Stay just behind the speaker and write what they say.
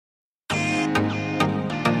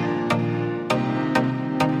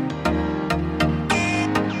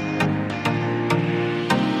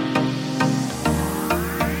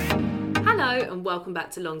welcome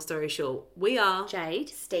back to Long Story Short. We are Jade,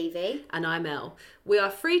 Stevie, and I'm Elle. We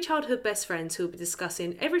are three childhood best friends who will be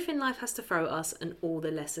discussing everything life has to throw at us and all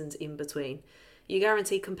the lessons in between. You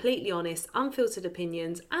guarantee completely honest, unfiltered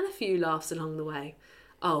opinions and a few laughs along the way.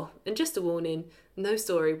 Oh, and just a warning, no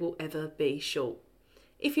story will ever be short.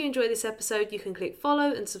 If you enjoy this episode, you can click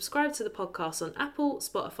follow and subscribe to the podcast on Apple,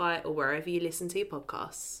 Spotify or wherever you listen to your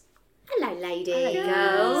podcasts. Hello, ladies. Hello,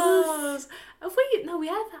 girls. We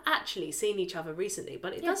have actually seen each other recently,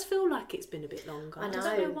 but it does feel like it's been a bit longer. I know.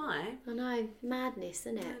 I don't know why. I know, madness,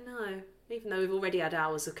 isn't it? I know. Even though we've already had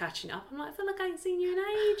hours of catching up, I'm like, I feel like I ain't seen you in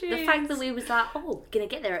ages. the fact that we was like, we're going to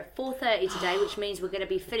get there at 4:30 today, which means we're going to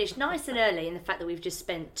be finished nice and early, and the fact that we've just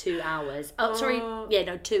spent 2 hours.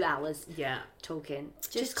 2 hours. Yeah. Talking.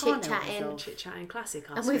 Just can't help chit-chatting. myself. Chit-chatting, classic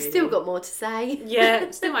us, And we've really. still got more to say. Yeah,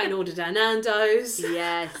 still ain't ordered our Nando's.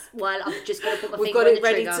 Yes. Well, I've just got to put my We've finger got on it the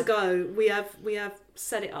ready trigger. to go. We have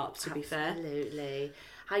set it up, to be fair. Absolutely.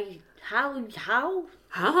 How?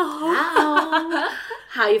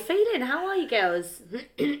 How you feeling? How are you girls?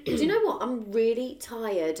 Do you know what? I'm really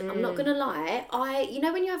tired. I'm not going to lie. You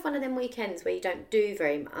know when you have one of them weekends where you don't do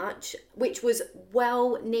very much, which was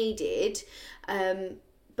well needed,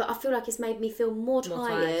 but I feel like it's made me feel more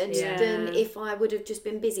tired than if I would have just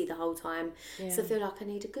been busy the whole time. Yeah. So I feel like I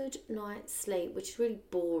need a good night's sleep, which is really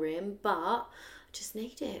boring, but I just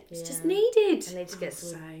need it. It's just needed. I need to get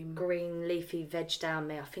some green leafy veg down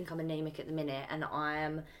me. I think I'm anemic at the minute and I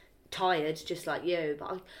am tired just like you,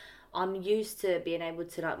 but I'm used to being able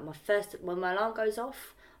to, like, when my alarm goes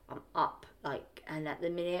off, I'm up, like, and at the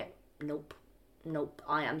minute, nope,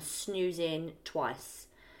 I am snoozing twice.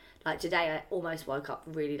 Like today I almost woke up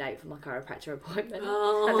really late for my chiropractor appointment.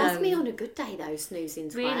 Oh, that's me on a good day though,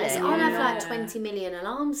 snoozing twice. Really? I'll have like 20 million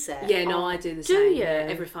alarms set. Yeah, no, I do the do same. you?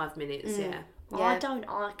 Every 5 minutes, yeah. I don't.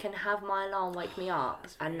 I can have my alarm wake me up,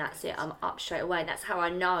 and that's it. I'm up straight away. That's how I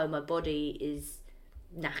know my body is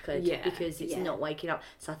knackered because it's not waking up.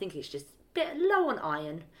 So I think it's just a bit low on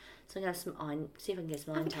iron. So I'm gonna have some iron. See if I can get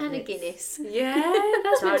some iron Have a can of tablets. Guinness. Yeah,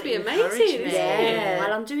 that's meant to be amazing. Yeah.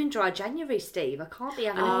 Well, I'm doing dry January, Steve. I can't be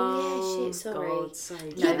having. Oh, yeah, shit, sorry. God's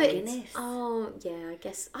sake. Yeah, but Guinness. Oh, yeah, I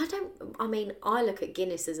guess. I look at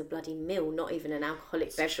Guinness as a bloody meal, not even an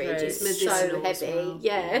alcoholic beverage. true. It's It's so medicinal as heavy. well.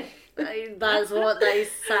 Yeah. That's what they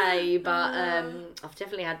say, but I've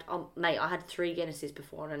definitely had, mate, I had 3 Guinnesses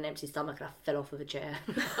before on an empty stomach and I fell off of a chair.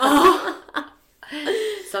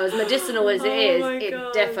 So as medicinal as it is, it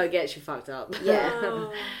defo gets you fucked up. Yeah. Do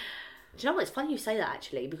you know what? It's funny you say that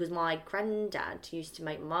actually, because my granddad used to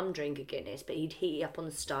make mum drink a Guinness, but he'd heat it up on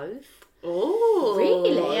the stove. Oh,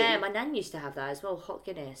 really? Yeah, my nan used to have that as well, hot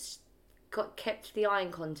Guinness. Kept the iron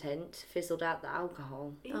content, fizzled out the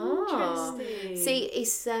alcohol. Interesting. See,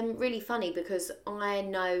 it's really funny because I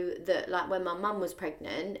know that, like, when my mum was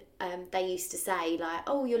pregnant, they used to say, like,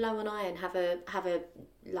 oh, you're low on iron, have a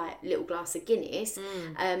like little glass of Guinness.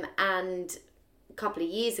 And a couple of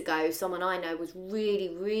years ago, someone I know was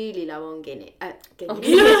really, really low on Guinness.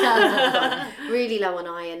 Really low on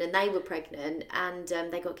iron, and they were pregnant, and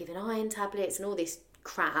they got given iron tablets and all this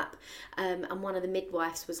crap, and one of the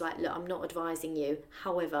midwives was like, look, I'm not advising you,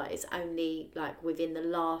 however it's only like within the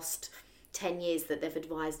last 10 years that they've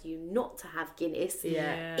advised you not to have Guinness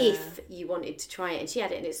if you wanted to try it, and she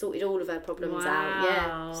had it and it sorted all of her problems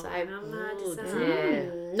out. So how mad is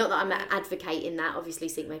that? not that I'm advocating that, obviously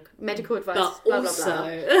seek medical advice, But blah, also blah,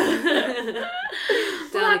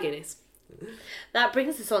 blah. down a Guinness. That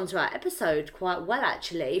brings us on to our episode quite well,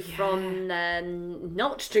 actually, from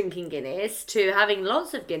not drinking Guinness to having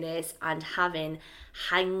lots of Guinness and having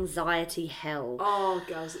Hangxiety hell. Oh,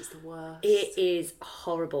 girls, it's the worst. It is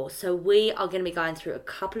horrible. So we are going to be going through a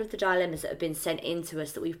couple of the dilemmas that have been sent in to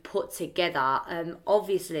us that we've put together.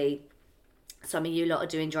 Obviously, some of you lot are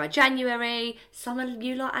doing dry January, some of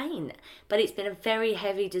you lot ain't. But it's been a very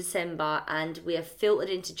heavy December and we have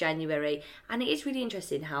filtered into January. And it is really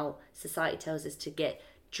interesting how society tells us to get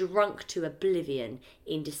drunk to oblivion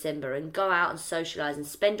in December and go out and socialise and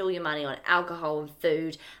spend all your money on alcohol and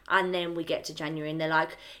food. And then we get to January and they're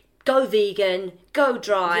like, go vegan, go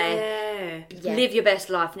dry, live your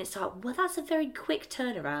best life. And it's like, well, that's a very quick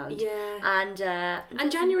turnaround. Yeah.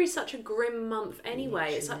 And January's such a grim month anyway.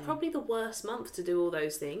 Literally. It's like probably the worst month to do all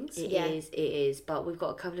those things. It is. But we've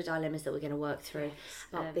got a couple of dilemmas that we're going to work through.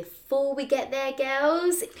 But before we get there,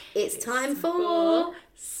 girls, it's time for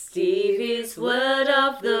Stevie's Word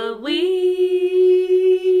of the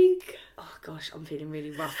Week. Oh gosh, I'm feeling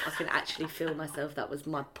really rough. I can actually feel myself. That was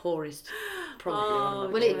my poorest,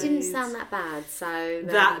 probably. Well, it didn't sound that bad, so...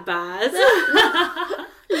 That bad?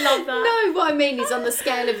 love that. No, what I mean is on the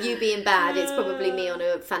scale of you being bad, it's probably me on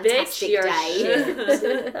a fantastic Bitch, you're day.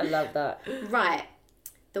 shit. I love that. Right.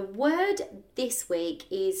 The word this week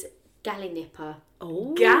is gallynipper.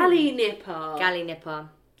 Oh, Gallynipper. Gallynipper.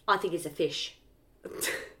 I think it's a fish.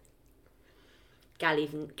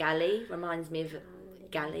 Galley reminds me of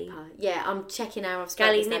galley. Yeah, I'm checking how I've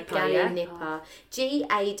spelled this now. Gallynipper, yeah? Gallynipper.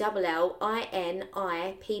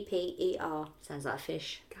 Gallynipper. Sounds like a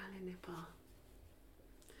fish. Gallynipper.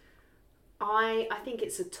 I think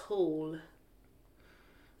it's a tool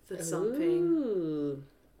for something. Ooh.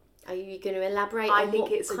 Are you going to elaborate I on think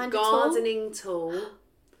what it's a kind of tool? gardening tool.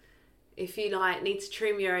 If you like need to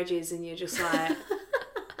trim your edges and you're just like,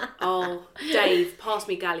 oh, Dave, pass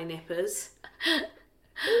me gallinippers.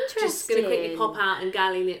 Just gonna quickly pop out and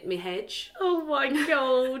gallynip me hedge. Oh my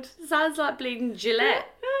god. Sounds like bleeding Gillette.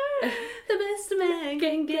 The best a man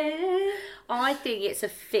can get. I think it's a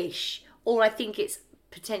fish, or I think it's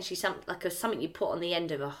potentially something you put on the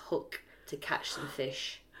end of a hook to catch some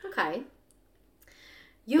fish. Okay.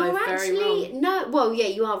 You're Both very actually no. Well, yeah,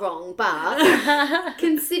 you are wrong, but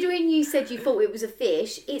considering you said you thought it was a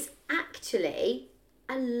fish, it's actually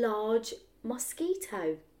a large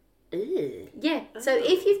mosquito. Ew. Yeah. So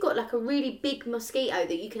if you've got like a really big mosquito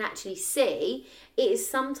that you can actually see, it is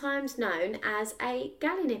sometimes known as a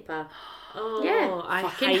gallynipper. Oh, Yeah. I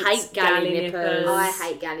Fucking hate hate gallinippers. I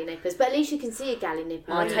hate gallinippers, but at least you can see a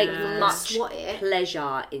gallynipper. I and take you can much swat it.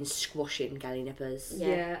 pleasure in squashing gallinippers.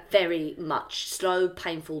 Yeah. Very much. Slow,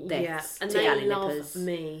 painful Yeah, deaths and to they gallinippers. love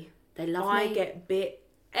me. They love I me. get bit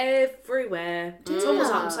everywhere. Tom was like,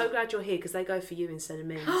 ya? I'm so glad you're here because they go for you instead of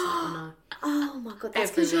me. I was like, oh, no. Oh my god, that's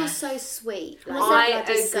because you're Everywhere. so sweet. Like, I your blood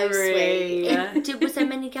is so agree. sweet. Was there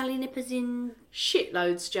many gallinippers in...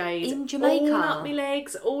 Shitloads, Jade. In Jamaica? All up my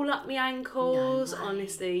legs, all up my ankles. No way.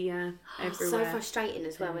 Honestly, yeah. So Everywhere. frustrating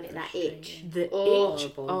as well, isn't it? That itch. The Oh. itch.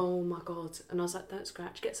 Horrible. Oh my god. And I was like, don't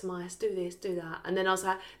scratch, get some ice, do this, do that. And then I was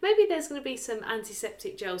like, maybe there's going to be some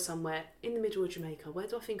antiseptic gel somewhere in the middle of Jamaica. Where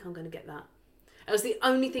do I think I'm going to get that? It was the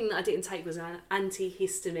only thing that I didn't take was an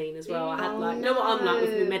antihistamine as well. I had like, you know what I'm like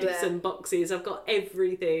with my medicine boxes. I've got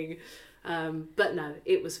everything. But no,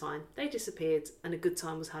 it was fine. They disappeared and a good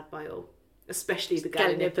time was had by all. Especially the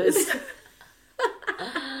gallinippers.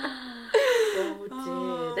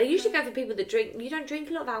 Oh dear. They usually go for people that drink... You don't drink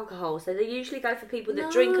a lot of alcohol, so they usually go for people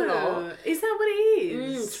that drink a lot. Is that what it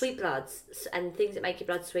is? Sweet bloods. And things that make your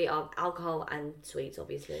blood sweet are alcohol and sweets,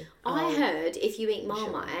 obviously. I heard if you eat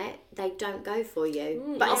Marmite, they don't go for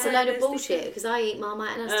you. But it's a load of bullshit because I eat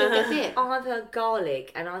Marmite and I still get bit. I've heard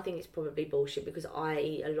garlic, and I think it's probably bullshit because I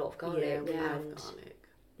eat a lot of garlic. Yeah, we love and garlic.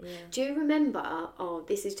 Do you remember,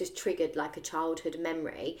 this has just triggered like a childhood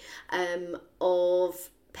memory of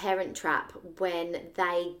Parent Trap when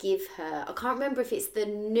they give her, I can't remember if it's the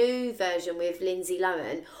new version with Lindsay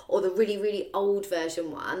Lohan or the really, really old version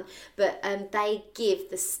one, but they give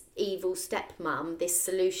the evil stepmom this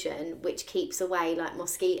solution which keeps away like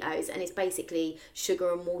mosquitoes, and it's basically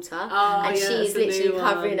sugar and water, and yeah, she's that's the literally new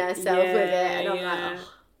covering one. herself with it, and I'm Yeah. like,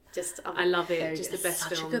 I love it. Just the It's best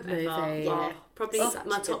such a film good movie. ever. Yeah. Probably Such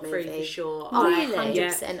my a top good three movie. for sure. Really?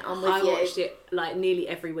 100%, I'm with I you. watched it like nearly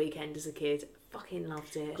every weekend as a kid. Fucking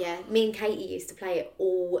loved it. Yeah, me and Katie used to play it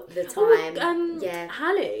all the Oh, time. Yeah.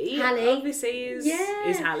 Hallie. Hallie. Obviously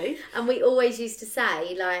is Hallie. And we always used to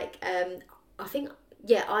say, like, I think,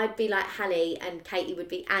 I'd be like Hallie and Katie would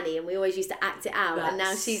be Annie, and we always used to act it out. And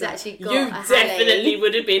now she's so- actually got You a Hallie. definitely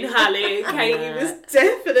would have been Hallie. Katie was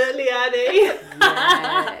definitely Annie.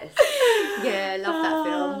 Yes. Yeah, love that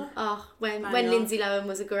film. Oh, when Banger. Lindsay Lohan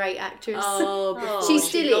was a great actress. Oh, she she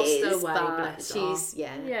still lost is, her way, but bless her. she's,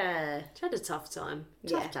 yeah. Yeah. She had a tough time.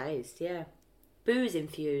 Tough days, yeah. Booze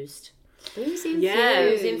infused. Who's Yeah,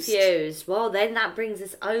 Booze infused? infused. Well, then that brings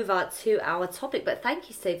us over to our topic. But thank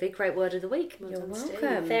you, Stevie. Great word of the week. You're done, Steve.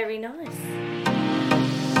 welcome. Very nice.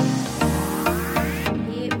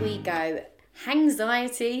 Here we go.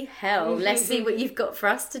 Hangxiety hell. Let's see what you've got for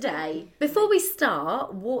us today. Before we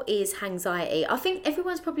start, what is hangxiety? I think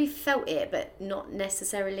everyone's probably felt it, but not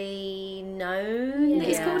necessarily known that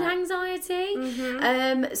it's Yeah. called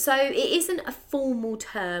hangxiety. So it isn't a formal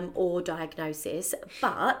term or diagnosis,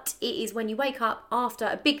 but it is when you wake up after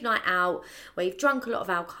a big night out where you've drunk a lot of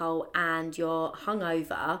alcohol and you're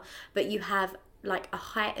hungover, but you have like a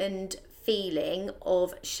heightened feeling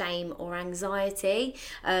of shame or anxiety.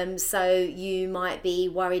 So you might be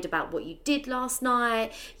worried about what you did last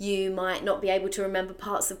night. You might not be able to remember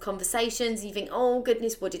parts of conversations. You think, oh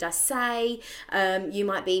goodness, what did I say? You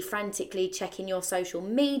might be frantically checking your social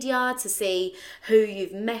media to see who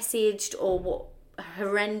you've messaged or what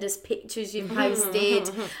horrendous pictures you've posted,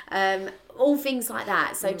 all things like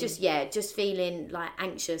that. So just feeling like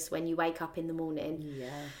anxious when you wake up in the morning. Yeah.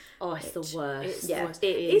 Oh, it's the worst. It's Yeah. the worst.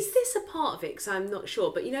 It is. Is this a part of it? Because I'm not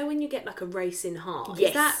sure. But you know when you get like a racing heart? Yes.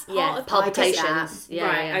 Is that part Yeah. of Palpitations. that? Yeah.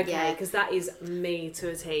 right, yeah. okay, Yeah. because that is me to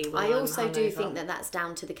a T. when I I'm also do hungover. think that that's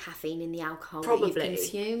down to the caffeine in the alcohol that Probably. you've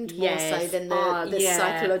consumed, Yes. more so than the yeah.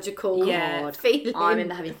 psychological Yeah. feeling. I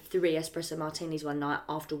remember having 3 espresso martinis one night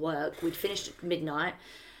after work. We'd finished at midnight.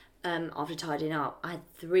 After tidying up, I had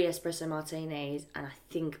 3 espresso martinis, and I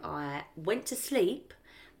think I went to sleep.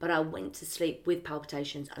 But I went to sleep with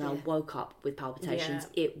palpitations, and I woke up with palpitations.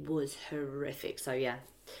 Yeah. It was horrific. So yeah,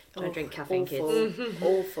 don't drink caffeine, awful. kids.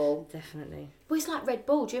 Awful. Definitely. Well, it's like Red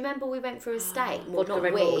Bull. Do you remember we went for a steak? Well, Vodka not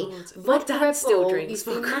Red we. Bull. My Vodka dad Red still Bull drinks used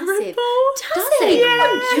to be vodka Red massive. Bull. Does he? he? Yeah.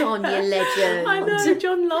 Oh, John, you legend. I know,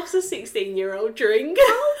 John loves a 16-year-old drink.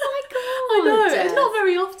 Oh my god. I know, it's not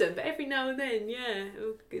very often, but every now and then, yeah,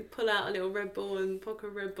 we'll pull out a little Red Bull and vodka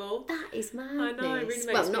Red Bull. That is madness. I know, it really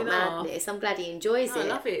makes well, me not laugh. madness. I'm glad he enjoys I it.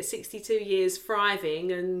 love it. 62 years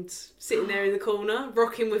thriving and sitting there in the corner,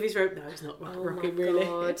 rocking with his Red Bull. No, he's not rocking really.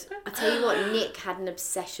 God. I tell you what, Nick had an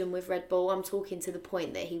obsession with Red Bull. I'm talking to the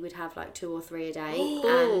point that he would have like 2 or 3 a day.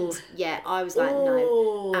 And yeah, I was like,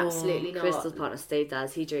 no, absolutely not. Crystal's partner Steve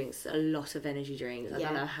does. He drinks a lot of energy drinks. I Yeah.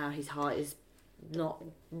 don't know how his heart is not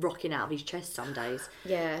rocking out of his chest some days.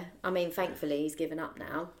 Yeah, I mean, thankfully he's given up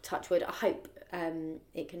now. Touch wood. I hope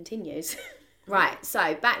it continues. Right,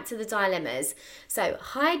 so back to the dilemmas. So,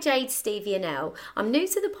 hi Jade, Stevie and Elle. I'm new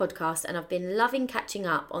to the podcast and I've been loving catching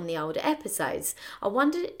up on the older episodes. I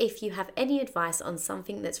wondered if you have any advice on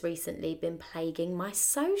something that's recently been plaguing my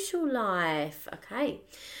social life. Okay.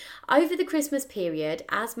 Over the Christmas period,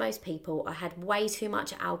 as most people, I had way too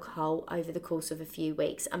much alcohol over the course of a few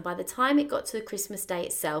weeks, and by the time it got to the Christmas day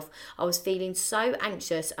itself, I was feeling so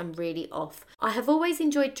anxious and really off. I have always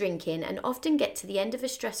enjoyed drinking and often get to the end of a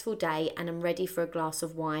stressful day and am ready for a glass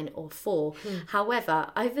of wine or 4.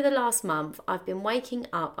 However, over the last month, I've been waking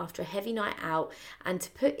up after a heavy night out and, to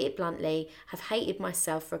put it bluntly, have hated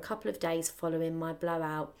myself for a couple of days following my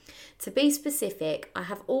blowout. To be specific, I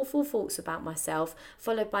have awful thoughts about myself,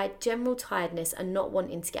 followed by general tiredness and not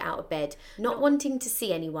wanting to get out of bed, not wanting to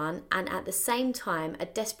see anyone, and at the same time a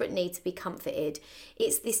desperate need to be comforted.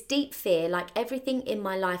 It's this deep fear like everything in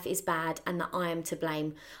my life is bad and that I am to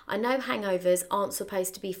blame. I know hangovers aren't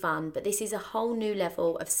supposed to be fun, but this is a whole new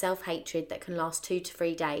level of self-hatred that can last 2 to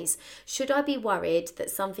 3 days. Should I be worried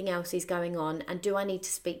that something else is going on, and do I need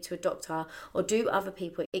to speak to a doctor, or do other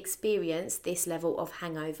people experience this level of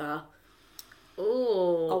hangover?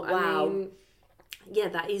 Oh, wow. I mean, yeah,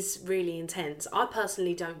 that is really intense. I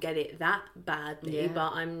personally don't get it that badly,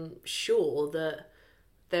 but I'm sure that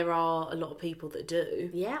there are a lot of people that do.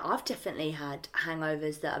 Yeah, I've definitely had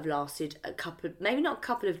hangovers that have lasted a couple, maybe not a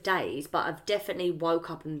couple of days, but I've definitely woke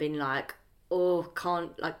up and been like, oh,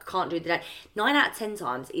 can't do the day. 9 out of 10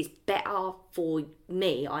 times it's better for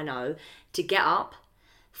me, I know, to get up,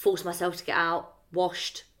 force myself to get out,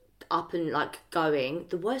 washed, up and like going.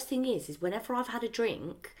 The worst thing is whenever I've had a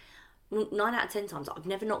drink, 9 out of 10 times I've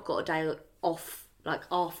never not got a day off like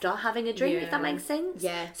after having a drink, if that makes sense.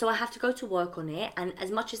 Yeah. So I have to go to work on it, and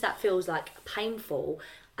as much as that feels like painful,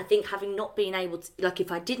 I think having not been able to, like,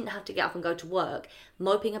 if I didn't have to get up and go to work,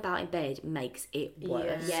 moping about in bed makes it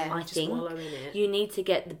worse. Yeah, I just think wallow in it. you need to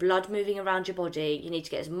get the blood moving around your body, you need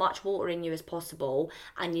to get as much water in you as possible,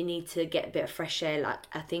 and you need to get a bit of fresh air. Like,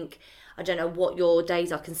 I think, I don't know what your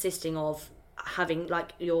days are consisting of, having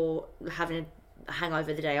a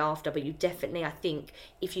hangover the day after, but you definitely, I think,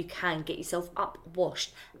 if you can get yourself up,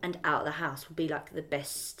 washed and out of the house, would be like the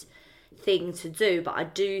best thing to do. But I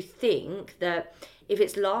do think that if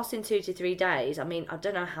it's lasting 2 to 3 days, I mean, I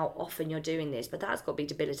don't know how often you're doing this, but that's got to be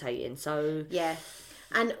debilitating. So yeah.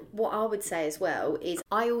 And what I would say as well is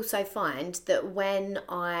I also find that when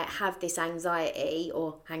I have this anxiety,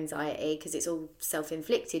 because it's all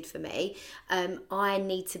self-inflicted for me, I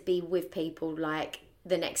need to be with people like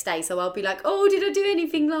the next day. So I'll be like, oh, did I do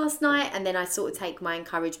anything last night? And then I sort of take my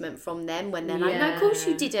encouragement from them when they're like, no, of course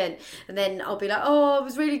you didn't. And then I'll be like, oh, I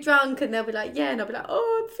was really drunk. And they'll be like, yeah. And I'll be like,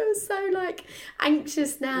 oh, I feel so like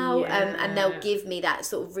anxious now. And they'll give me that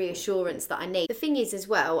sort of reassurance that I need. The thing is as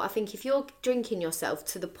well, I think if you're drinking yourself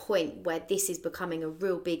to the point where this is becoming a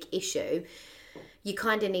real big issue, you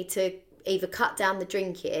kind of need to either cut down the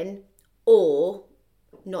drinking or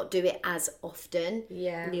not do it as often.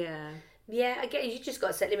 Yeah, I get you just got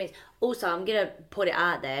to set limits. Also, I'm going to put it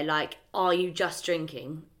out there, like, are you just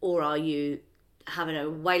drinking, or are you having a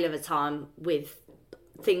whale of a time with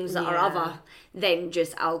things that are other than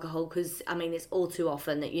just alcohol? Because, I mean, it's all too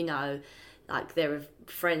often that, you know, Like, there are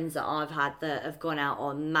friends that I've had that have gone out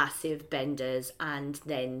on massive benders and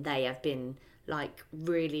then they have been, like,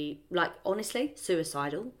 really, like, honestly,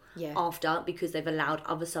 suicidal after, because they've allowed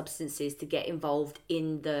other substances to get involved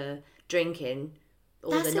in the drinking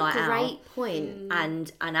or the night out. That's a great point.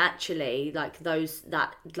 And actually, like, that's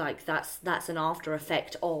an after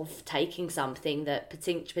effect of taking something that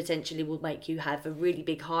potentially will make you have a really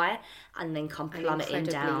big high and then come plummeting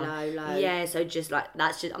down. Low. Yeah, so just like,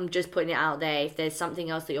 I'm just putting it out there. If there's something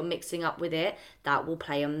else that you're mixing up with it, that will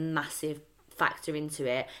play a massive factor into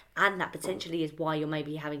it, and that potentially is why you're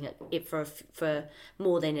maybe having it for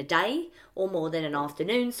more than a day or more than an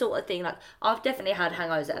afternoon sort of thing. Like, I've definitely had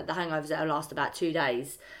hangovers that last about 2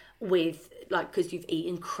 days, with, like, because you've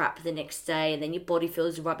eaten crap the next day and then your body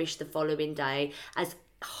feels rubbish the following day. As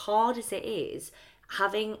hard as it is,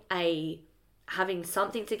 having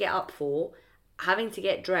something to get up for, having to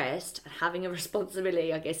get dressed, and having a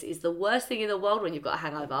responsibility, I guess, is the worst thing in the world when you've got a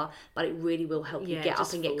hangover, but it really will help you get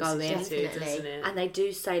up and get going. Definitely. And they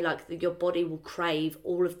do say, like, your body will crave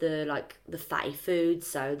all of the, like, the fatty foods,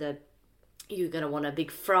 so you're going to want a big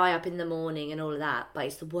fry up in the morning and all of that, but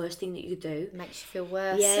it's the worst thing that you could do. Makes you feel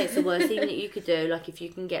worse. Yeah, it's the worst thing that you could do. Like, if you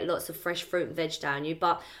can get lots of fresh fruit and veg down you.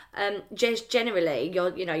 But just generally,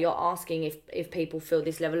 you're asking if people feel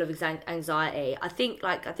this level of anxiety. I think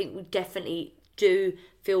we definitely do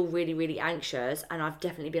feel really, really anxious, and I've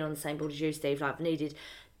definitely been on the same board as you, Steve. Like, I've needed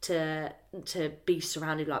to be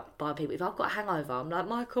surrounded, like, by people. If I've got a hangover, I'm like,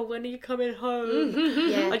 Michael, when are you coming home?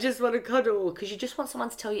 I just want to cuddle, because you just want someone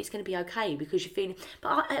to tell you it's going to be okay, because you're feeling.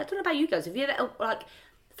 But I don't know about you guys. Have you ever, like,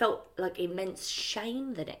 felt like immense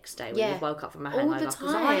shame the next day when you woke up from a hangover? All the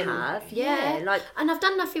 'Cause time. I have. Yeah, like, and I've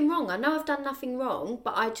done nothing wrong. I know I've done nothing wrong,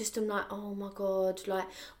 but I just am like, oh my God, like,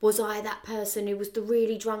 was I that person who was the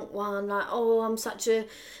really drunk one? Like, oh, I'm such a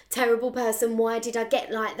terrible person. Why did I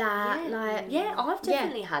get like that? I've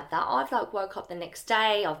definitely had that. I've, like, woke up the next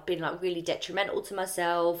day. I've been, like, really detrimental to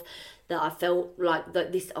myself. That I felt like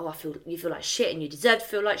that you feel like shit and you deserve to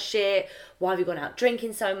feel like shit. Why have you gone out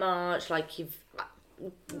drinking so much? Like,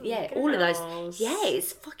 all of those. Yeah,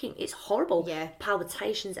 it's horrible. Yeah.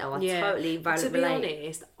 Palpitations, I totally relate. To be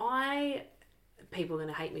honest, people are going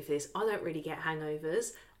to hate me for this. I don't really get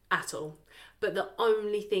hangovers at all. But the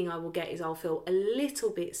only thing I will get is I'll feel a little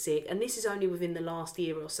bit sick. And this is only within the last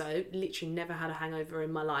year or so. Literally never had a hangover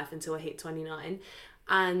in my life until I hit 29.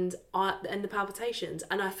 And the palpitations.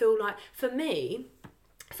 And I feel like, for me,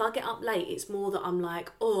 if I get up late, it's more that I'm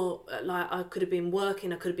like, oh, like, I could have been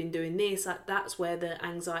working, I could have been doing this. Like, that's where the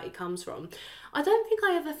anxiety comes from. I don't think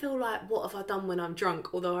I ever feel like, what have I done when I'm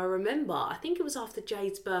drunk? Although I remember, I think it was after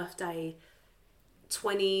Jade's birthday,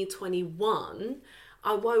 2021,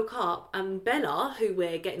 I woke up and Bella, who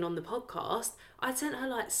we're getting on the podcast, I sent her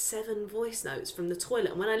like 7 voice notes from the toilet.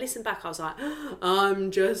 And when I listened back, I was like, I'm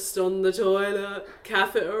just on the toilet,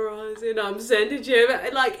 catheterising, I'm sending you.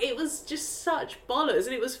 Like, it was just such bollocks,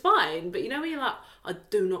 and it was fine. But you know when you're like, I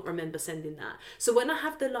do not remember sending that. So when I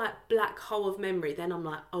have the, like, black hole of memory, then I'm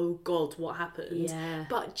like, oh God, what happened? Yeah.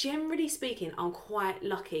 But generally speaking, I'm quite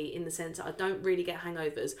lucky in the sense that I don't really get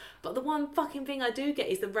hangovers. But the one fucking thing I do get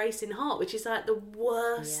is the racing heart, which is like the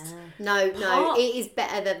worst. Yeah. No, it is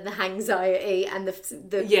better than the anxiety and the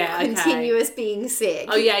continuous being sick.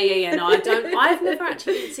 Oh yeah. No, I don't. I've never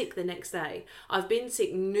actually been sick the next day. I've been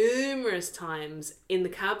sick numerous times in the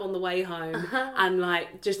cab on the way home and,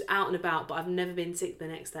 like, just out and about, but I've never been sick the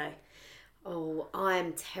next day. Oh,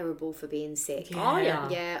 I'm terrible for being sick. Oh, yeah.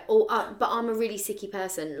 Yeah. But I'm a really sicky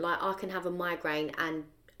person. Like, I can have a migraine and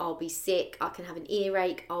I'll be sick. I can have an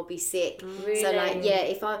earache. I'll be sick. Really? So, like, yeah.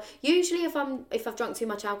 If I've drunk too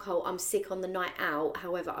much alcohol, I'm sick on the night out.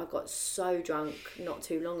 However, I got so drunk not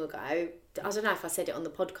too long ago. I don't know if I said it on the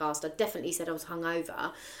podcast. I definitely said I was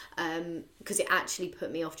hungover, because it actually put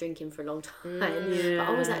me off drinking for a long time. But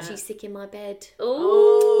I was actually sick in my bed.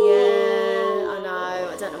 Oh, yeah, I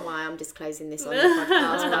know. I don't know why I'm disclosing this on the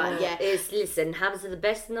podcast, but yeah. Listen, habits are the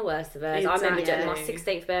best and the worst of us. Exactly. I remember doing my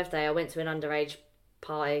 16th birthday. I went to an underage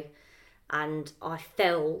party, and I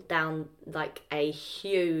fell down, like, a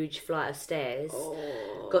huge flight of stairs.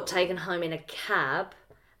 Got taken home in a cab.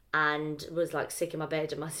 And was, like, sick in my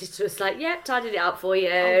bed, and my sister was like, yep, tidied it up for you.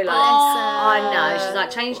 I know. She's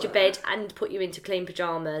like, changed your bed and put you into clean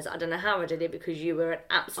pyjamas. I don't know how I did it, because you were an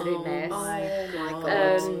absolute mess. Oh my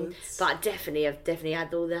God. But I definitely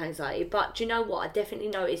had all the anxiety. But do you know what? I definitely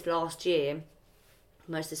noticed last year,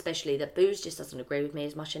 most especially, that booze just doesn't agree with me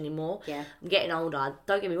as much anymore. Yeah. I'm getting older.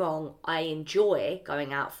 Don't get me wrong. I enjoy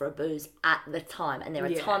going out for a booze at the time. And there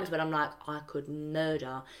are times when I'm like, I could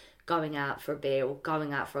murder going out for a beer or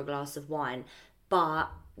going out for a glass of wine.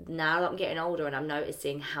 But now that I'm getting older and I'm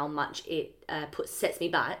noticing how much it sets me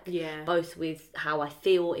back, both with how I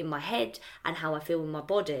feel in my head and how I feel in my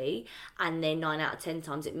body, and then 9 out of 10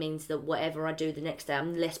 times it means that whatever I do the next day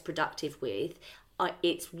I'm less productive with.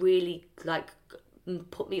 It's really like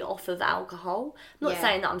put me off of alcohol. I'm not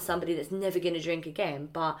saying that I'm somebody that's never going to drink again,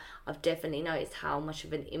 but I've definitely noticed how much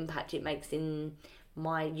of an impact it makes in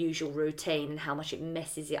my usual routine and how much it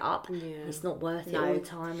messes it up. It's not worth it all the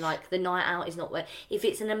time. Like, the night out is not worth. If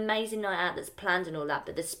it's an amazing night out that's planned and all that,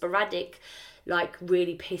 but the sporadic, like,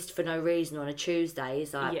 really pissed for no reason on a Tuesday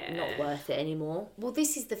is like not worth it anymore. Well,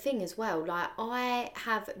 this is the thing as well. Like, I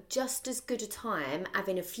have just as good a time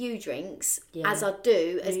having a few drinks as I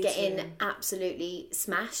do as getting absolutely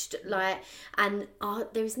smashed. Like, and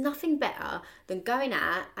there is nothing better than going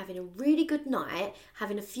out, having a really good night,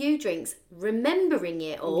 having a few drinks, remembering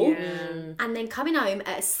it all, and then coming home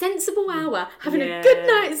at a sensible hour, having a good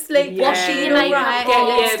night's sleep, washing your makeup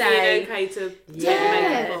off, being okay to take your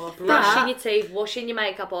makeup off, brushing your teeth, washing your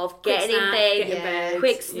makeup off, getting in bed,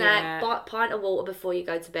 quick snack, pint of water before you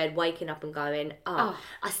go to bed, waking up and going, I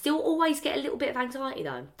still always get a little bit of anxiety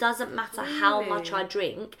though. Doesn't matter how much I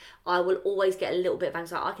drink, I will always get a little bit of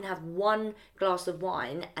anxiety. I can have one glass of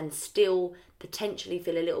wine and still potentially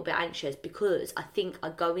feel a little bit anxious because I think I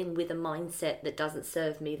go in with a mindset that doesn't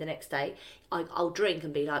serve me the next day. I'll drink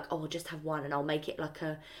and be like, I'll just have one, and I'll make it like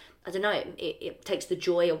I don't know, it takes the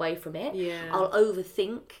joy away from it. I'll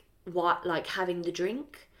overthink what, like, having the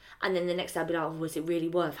drink, and then the next day I'll be like, was it really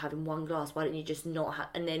worth having one glass? Why don't you just not have,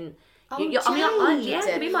 and then I don't get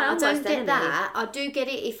that. I do get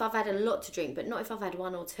it if I've had a lot to drink, but not if I've had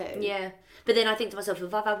one or two. But then I think to myself,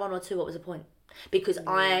 if I've had one or two, what was the point? Because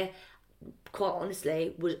I quite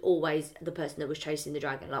honestly was always the person that was chasing the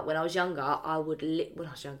dragon. Like, when I was younger, as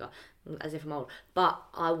if I'm old, but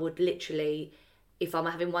I would literally, if I'm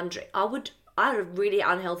having one drink, I had a really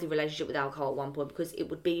unhealthy relationship with alcohol at one point, because it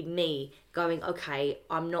would be me going, okay,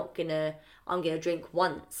 I'm gonna drink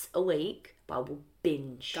once a week, but I will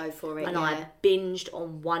binge. Go for it. And I binged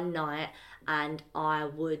on one night, and I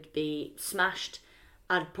would be smashed.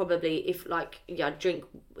 I'd probably, I'd drink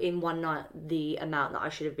in one night the amount that I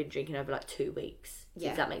should have been drinking over like 2 weeks.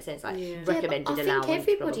 Does that make sense? Like, recommended allowance. I think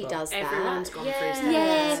everybody does that. Everyone's gone through stages.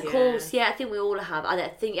 Yeah, of course. Yeah, I think we all have. I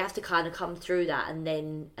think you have to kind of come through that and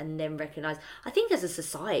then recognise. I think as a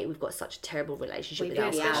society, we've got such a terrible relationship with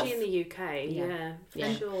alcohol. Especially in the UK.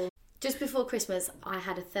 For sure. Just before Christmas, I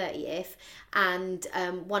had a 30th, and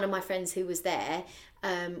one of my friends who was there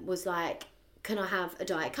was like, can I have a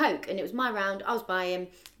Diet Coke? And it was my round, I was buying.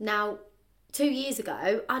 Now, 2 years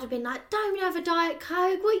ago, I'd have been like, don't have a Diet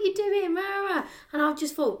Coke, what are you doing? And I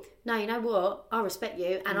just thought, no, you know what? I respect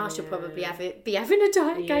you, and I should probably be having a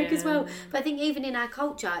Diet Coke as well. But I think even in our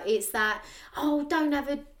culture, it's that, don't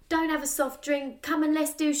have a soft drink, come and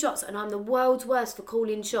let's do shots. And I'm the world's worst for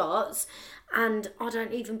calling shots, and I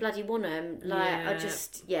don't even bloody want them.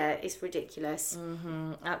 It's ridiculous.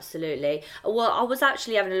 Absolutely. Well, I was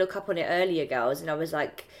actually having a look up on it earlier, girls, and I was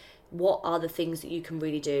like, what are the things that you can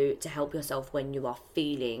really do to help yourself when you are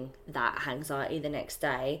feeling that anxiety the next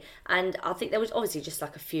day? And I think there was obviously just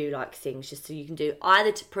like a few like things just so you can do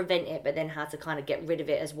either to prevent it, but then how to kind of get rid of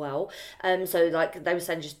it as well. So like they were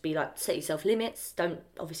saying, just be like, set yourself limits. Don't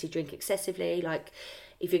obviously drink excessively. Like,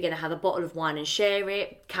 if you're going to have a bottle of wine and share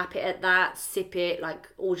it, cap it at that, sip it, like,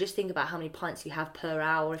 or just think about how many pints you have per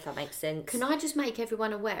hour, if that makes sense. Can I just make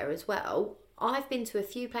everyone aware as well? I've been to a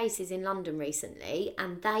few places in London recently,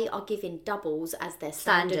 and they are giving doubles as their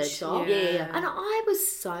standard shot. Yeah. And I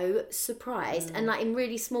was so surprised. And like in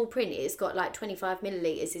really small print, it's got like 25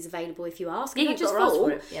 millilitres is available if you ask. And I just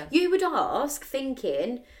thought you would ask,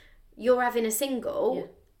 thinking you're having a single. Yeah.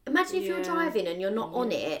 Imagine if you're driving and you're not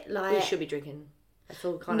on it. Like, you should be drinking. That's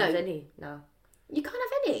all. Can't have any. No, you can't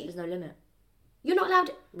have any. There's no limit. You're not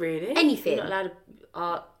allowed anything. You're not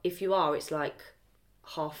allowed. If you are, it's like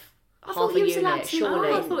half. I thought you was allowed to.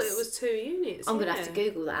 Surely. I thought it was 2 units. I'm gonna have to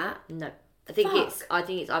Google that. No, I think it's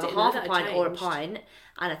either half a pint or a pint,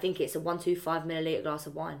 and I think it's a 125 milliliter glass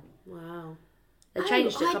of wine. Wow. It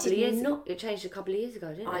changed a couple of years. It changed a couple of years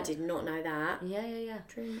ago, didn't it? I did not know that. Yeah.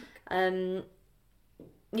 Drink.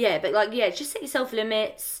 Just set yourself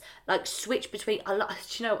limits. Like, switch between.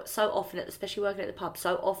 So often, especially working at the pub,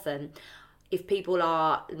 so often, if people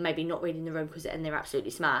are maybe not reading the room and they're absolutely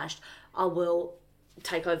smashed, I will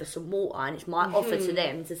take over some water, and it's my offer to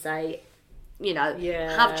them to say,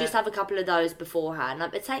 have a couple of those beforehand.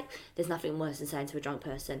 Like, there's nothing worse than saying to a drunk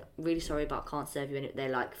person, really sorry, but I can't serve you, and they're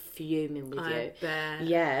like fuming with you. Bet.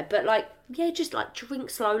 Yeah, but just like drink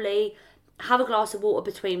slowly. have a glass of water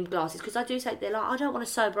between glasses, because I do say, they're like, I don't want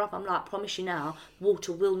to sober up. I'm like, I promise you now,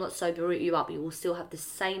 water will not sober you up. You will still have the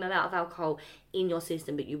same amount of alcohol in your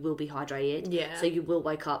system, but you will be hydrated. Yeah. So you will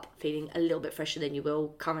wake up feeling a little bit fresher than you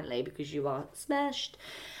will currently, because you are smashed.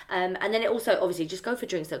 And then it also, obviously, just go for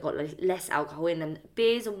drinks that got less alcohol in them.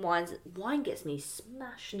 Beers and wines. Wine gets me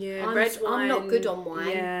smashed. Yeah, I'm, I'm not good on wine.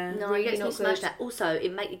 Yeah. No, Really it gets me not smashed. good. Also,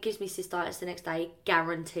 it gives me cystitis the next day,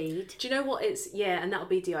 guaranteed. Do you know what it's? Yeah, and that'll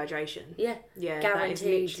be dehydration. Yeah, Yeah, guaranteed.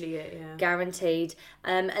 that is literally it. Yeah. Guaranteed.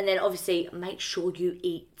 And then obviously make sure you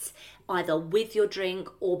eat either with your drink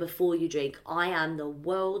or before you drink. I am the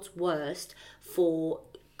world's worst for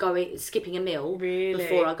skipping a meal Really?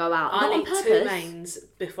 before I go out. Not I'll on eat purpose. 2 mains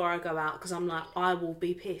before I go out because I'm like, I will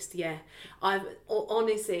be pissed. Yeah, I've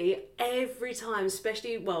honestly every time,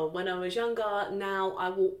 especially when I was younger. Now I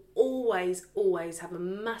will always have a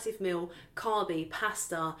massive meal, carby,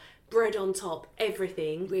 pasta, bread on top,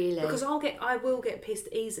 everything. Really? Because I will get pissed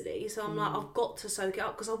easily. So I'm like, I've got to soak it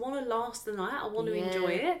up because I want to last the night. I want to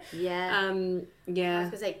enjoy it. Yeah. I was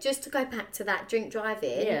going to say, just to go back to that drink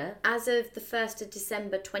driving, as of the 1st of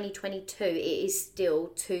December 2022, it is still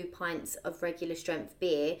 2 pints of regular strength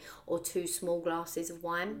beer or 2 small glasses of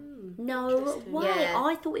wine. No way. Yeah.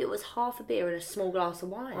 I thought it was half a beer and a small glass of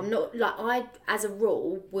wine. I'm not, I, as a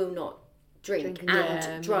rule, will not drink and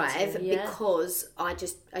Yeah, me drive too. Yeah. because I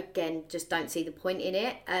just don't see the point in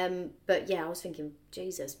it. But yeah, I was thinking,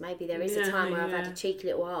 Jesus, maybe there is a time where I've had a cheeky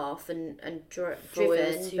little half and driven.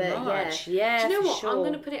 Too But much. Yeah, Do you know for what? Sure. I'm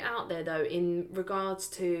going to put it out there though, in regards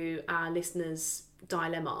to our listeners'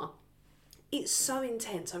 dilemma. It's so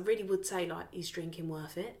intense. I really would say, like, is drinking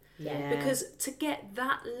worth it? Yeah. Because to get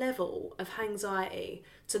that level of anxiety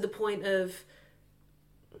to the point of,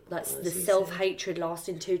 Like the self-hatred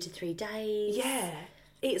lasting 2 to 3 days. yeah,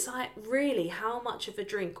 it's like, really, how much of a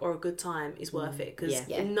drink or a good time is worth it? Because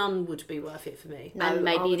Yeah. none would be worth it for me. No, And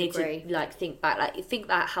maybe I you would need agree. to think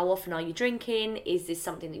about how often are you drinking? Is this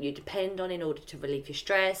something that you depend on in order to relieve your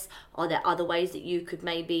stress? Are there other ways that you could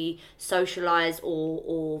maybe socialise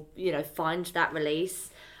or find that release?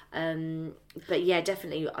 But yeah,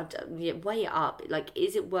 definitely weigh it up. Like,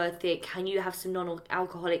 is it worth it? Can you have some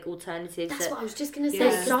non-alcoholic alternatives? That's what I was just going to say. Yeah.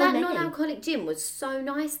 Because So that many. non-alcoholic gin was so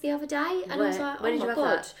nice the other day. And I was Where- like, where oh did you my have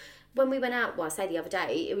God. that? When we went out, I say the other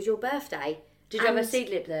day, it was your birthday. Did you have a And- seed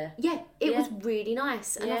lip there? Yeah, it Yeah. was really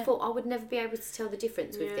nice. And I Yeah. thought I would never be able to tell the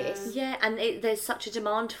difference with this. Yeah, and there's such a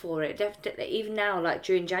demand for it. Definitely, even now, like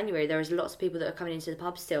during January, there is lots of people that are coming into the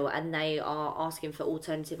pub still, and they are asking for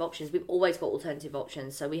alternative options. We've always got alternative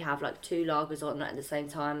options, so we have like 2 lagers on at the same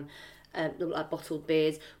time, like bottled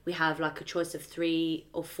beers. We have like a choice of 3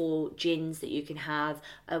 or 4 gins that you can have.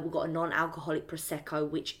 We've got a non-alcoholic prosecco,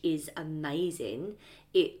 which is amazing.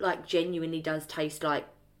 It like genuinely does taste like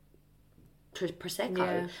prosecco,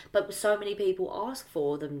 Yeah. but so many people ask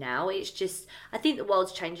for them now. It's just, I think the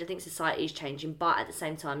world's changed, I think society is changing, but at the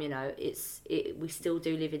same time, we still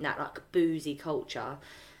do live in that like boozy culture.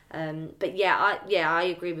 But I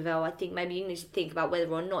agree with Elle. I think maybe you need to think about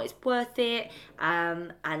whether or not it's worth it,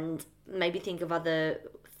 and maybe think of other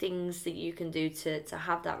things that you can do to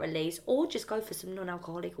have that release, or just go for some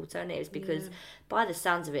non-alcoholic alternatives, because by the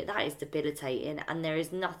sounds of it, that is debilitating, and there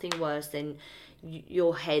is nothing worse than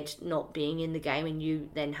your head not being in the game and you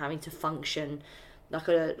then having to function like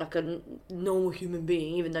a normal human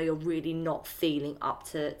being, even though you're really not feeling up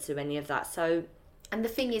to any of that. So, And the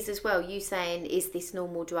thing is as well, you saying, is this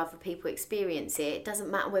normal? Do other people experience it? It doesn't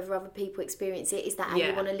matter whether other people experience it. Is that how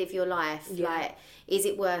you want to live your life? Yeah. Like, is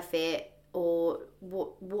it worth it? Or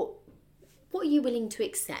what are you willing to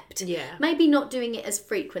accept? Yeah. Maybe not doing it as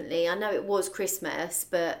frequently. I know it was Christmas,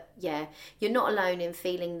 but yeah, you're not alone in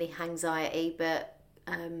feeling the anxiety, but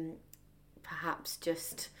perhaps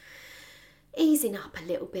just easing up a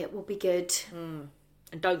little bit will be good. and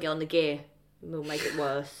don't get on the gear, we'll make it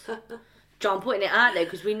worse. John, putting it out there,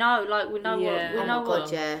 because we know Yeah. what Oh my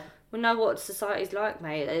God, yeah. we know what society's like,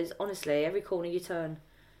 mate. There's honestly every corner you turn,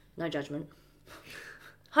 no judgment.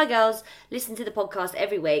 Hi girls, listen to the podcast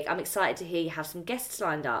every week. I'm excited to hear you have some guests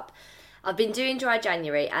lined up. I've been doing dry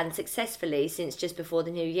January and successfully since just before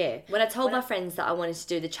the new year. When I told my friends that I wanted to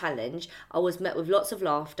do the challenge, I was met with lots of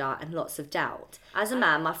laughter and lots of doubt. As a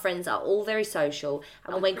man, my friends are all very social,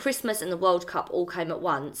 and when Christmas and the World Cup all came at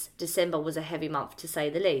once, December was a heavy month to say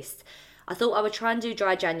the least. I thought I would try and do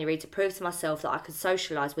dry January to prove to myself that I could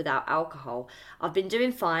socialise without alcohol. I've been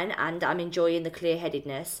doing fine and I'm enjoying the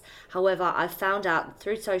clear-headedness. However, I've found out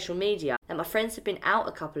through social media that my friends have been out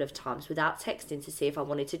a couple of times without texting to see if I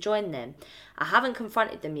wanted to join them. I haven't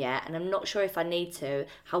confronted them yet and I'm not sure if I need to.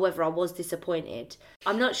 However, I was disappointed.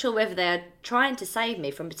 I'm not sure whether they are trying to save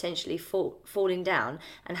me from potentially falling down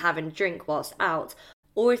and having a drink whilst out,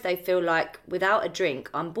 or if they feel like without a drink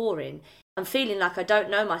I'm boring. I'm feeling like I don't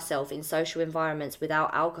know myself in social environments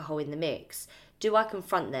without alcohol in the mix. Do I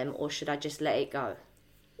confront them or should I just let it go?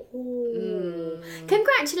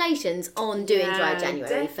 Congratulations on doing dry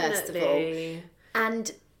January, first of all. definitely.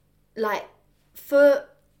 And like for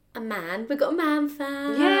a man, we've got a man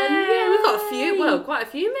fan. Yeah, we've got quite a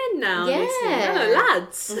few men now. Yeah. listening. Oh,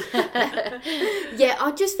 lads. Yeah,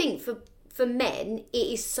 I just think for men it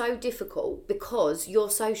is so difficult because your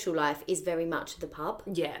social life is very much the pub.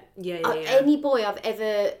 Yeah. Any boy I've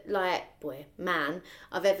ever man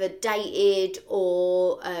I've ever dated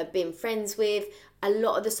or been friends with, a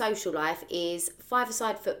lot of the social life is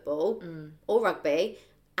five-a-side football or rugby,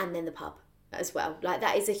 and then the pub as well. Like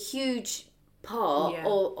that is a huge part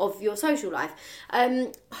of your social life.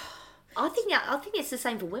 I think it's the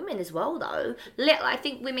same for women as well, though. I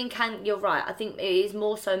think women can. You're right. I think it is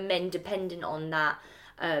more so men dependent on that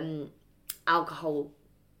alcohol.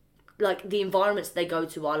 Like the environments they go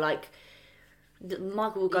to are like.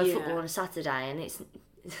 Michael will go football on a Saturday, and it's.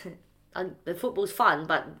 The football's fun,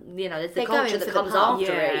 but you know there's the culture that comes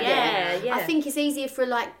after it. Yeah. I think it's easier for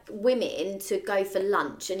like women to go for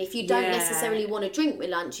lunch, and if you don't necessarily want to drink with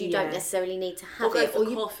lunch, you don't necessarily need to have or it.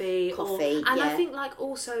 Go for coffee. And I yeah. think like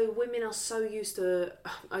also women are so used to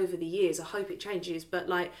over the years. I hope it changes, but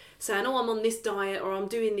like saying, "Oh, I'm on this diet," or "I'm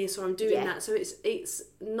doing this," or "I'm doing that." So it's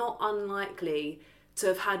not unlikely to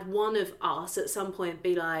have had one of us at some point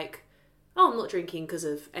be like, "Oh, I'm not drinking because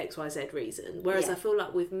of XYZ reason." Whereas I feel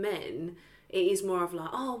like with men, it is more of like,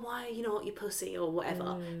 "Oh, why are you not your pussy?" or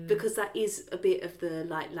whatever. Because that is a bit of the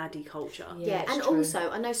like laddie culture. Yeah, and true. Also,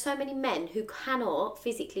 I know so many men who cannot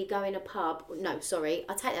physically go in a pub. No, sorry,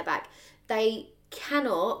 I take that back. They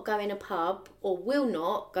cannot go in a pub or will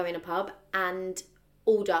not go in a pub and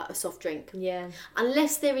order a soft drink. Yeah.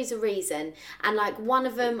 Unless there is a reason. And like one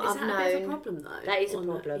of them I've Is that known. a bit of a problem though? That is a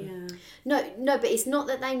problem. No, but it's not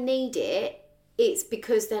that they need it. It's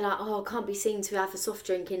because they're like, oh, I can't be seen to have a soft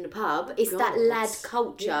drink in the pub. It's that lad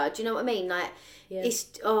culture. Yeah. Do you know what I mean? Like, it's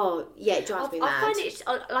it drives me mad. I find it's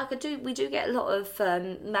like we do get a lot of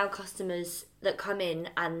male customers that come in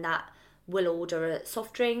and that will order a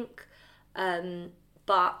soft drink,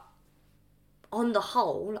 but on the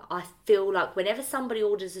whole, I feel like whenever somebody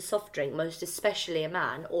orders a soft drink, most especially a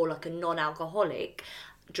man or like a non-alcoholic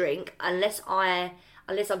drink, unless I've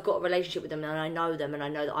got a relationship with them and I know them and I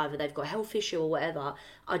know that either they've got a health issue or whatever,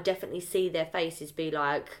 I definitely see their faces be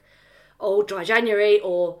like, "Oh, dry January,"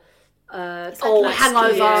 or hangover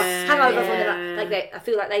from the like. I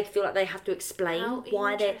feel like they have to explain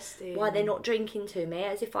why they're not drinking to me,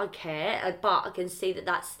 as if I care. But I can see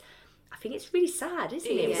that's. I think it's really sad,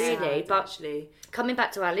 isn't it? Really, sad, but actually. Coming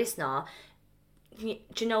back to our listener, do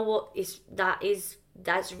you know what it's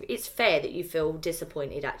fair that you feel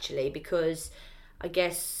disappointed actually, because I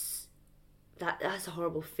guess that's a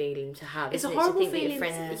horrible feeling to have. It's a isn't horrible it? To think feeling.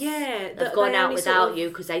 that your friends that have gone they out only without sort of, you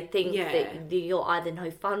because they think that you're either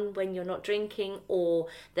no fun when you're not drinking, or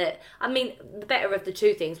that. I mean, the better of the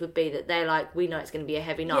two things would be that they're like, we know it's going to be a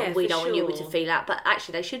heavy night. Yeah, We for don't want you to sure. feel out. But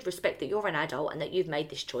actually, they should respect that you're an adult and that you've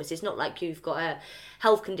made this choice. It's not like you've got a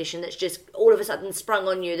health condition that's just all of a sudden sprung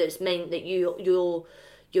on you that's meant that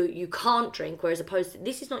you can't drink, whereas opposed to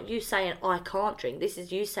this is not you saying I can't drink, this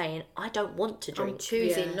is you saying I don't want to drink. I'm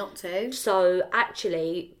choosing not to. So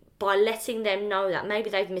actually, by letting them know that, maybe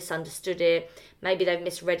they've misunderstood it, maybe they've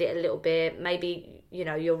misread it a little bit, maybe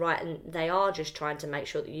you're right and they are just trying to make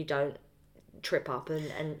sure that you don't trip up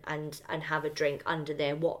and have a drink under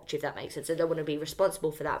their watch, if that makes sense. I don't want to be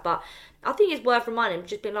responsible for that, but I think it's worth reminding them,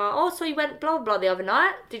 just being like, "Oh, so you went blah blah the other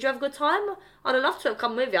night, did you have a good time? I'd have loved to have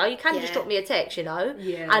come with you. You can just drop me a text,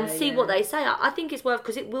 and see what they say." I think it's worth,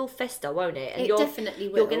 because it will fester, won't it? And it definitely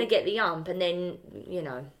will. You're going to get the ump, and then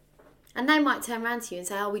and they might turn around to you and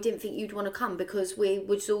say, "Oh, we didn't think you'd want to come because we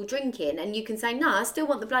were just all drinking," and you can say, "No, I still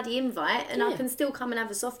want the bloody invite, and I can still come and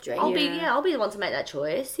have a soft drink." I'll be the one to make that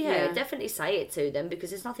choice. Yeah, definitely say it to them, because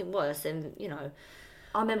there's nothing worse than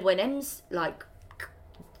I remember when Em's like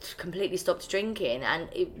completely stopped drinking, and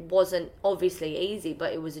it wasn't obviously easy,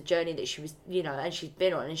 but it was a journey that she was and she's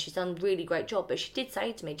been on, and she's done a really great job. But she did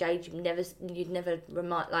say to me, "Jade, you'd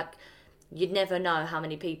never know how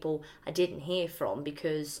many people I didn't hear from,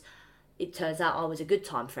 because it turns out I was a good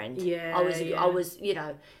time friend. I was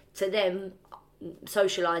to them,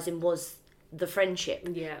 socialising was the friendship.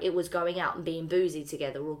 Yeah. It was going out and being boozy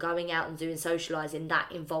together, or going out and doing socialising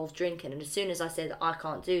that involved drinking. And as soon as I said that I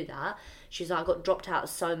can't do that, she's like, I got dropped out of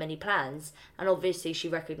so many plans. And obviously she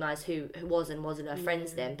recognised who was and wasn't her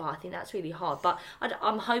friends then. But I think that's really hard. But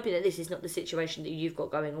I'm hoping that this is not the situation that you've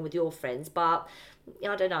got going on with your friends. But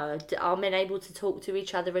I don't know, are men able to talk to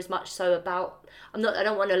each other as much so about... I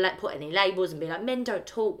don't want to put any labels and be like, men don't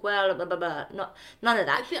talk well, blah, blah, blah. None of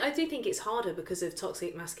that. I do think it's harder because of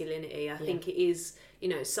toxic masculinity. I think it is,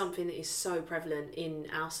 something that is so prevalent in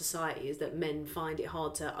our society, is that men find it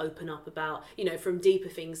hard to open up about, from deeper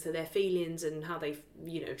things to their feelings and how they,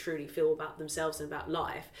 truly feel about themselves and about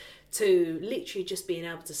life, to literally just being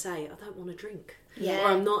able to say, I don't want to drink. Yeah. Or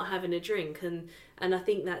I'm not having a drink. And I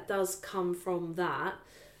think that does come from that.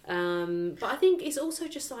 But I think it's also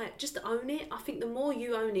just own it. I think the more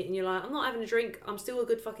you own it and you're like, I'm not having a drink, I'm still a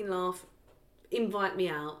good fucking laugh, invite me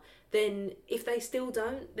out, then if they still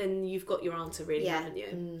don't, then you've got your answer really, haven't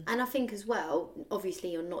you? And I think as well,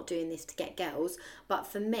 obviously you're not doing this to get girls, but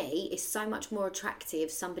for me it's so much more attractive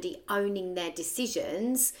somebody owning their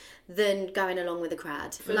decisions than going along with the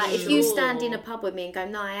crowd. If you stand in a pub with me and go,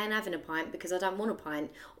 no, I ain't having a pint because I don't want a pint,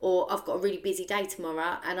 or I've got a really busy day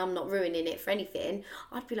tomorrow and I'm not ruining it for anything,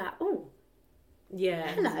 I'd be like, oh, yeah,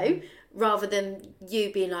 hello, rather than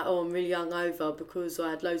you being like, oh, I'm really hungover because I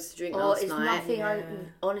had loads to drink last night.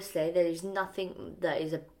 Honestly, there is nothing that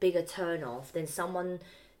is a bigger turn off than someone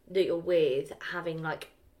that you're with having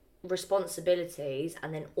responsibilities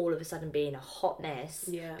and then all of a sudden being a hot mess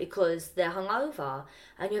because they're hungover,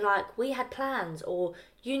 and you're like, we had plans, or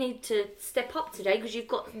you need to step up today because you've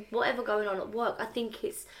got whatever going on at work. I think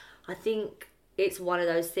it's one of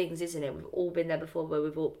those things, isn't it? We've all been there before where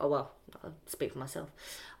we've all... Oh, well, I'll speak for myself.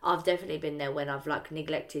 I've definitely been there when I've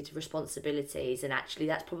neglected responsibilities, and actually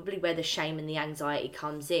that's probably where the shame and the anxiety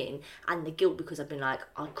comes in, and the guilt, because I've been like,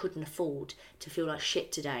 I couldn't afford to feel like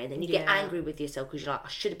shit today, and then you get angry with yourself because you're like, I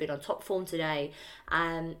should have been on top form today.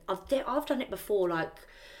 And I've done it before,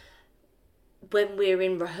 when we're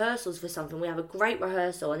in rehearsals for something, we have a great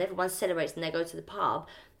rehearsal and everyone celebrates and they go to the pub,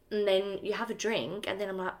 and then you have a drink, and then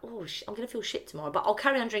I'm like, oh, I'm going to feel shit tomorrow, but I'll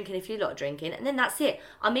carry on drinking if you lot are drinking, and then that's it.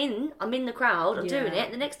 I'm in the crowd, I'm doing it,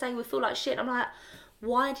 and the next day we feel like shit. I'm like,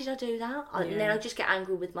 why did I do that? And then I just get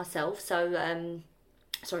angry with myself. So,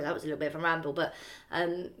 sorry, that was a little bit of a ramble, but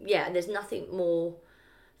and there's nothing more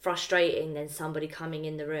frustrating than somebody coming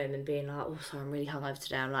in the room and being like, oh, sorry, I'm really hungover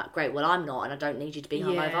today. I'm like, great, well, I'm not, and I don't need you to be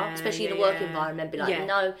hungover, especially in a work environment. Be like,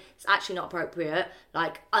 no, it's actually not appropriate.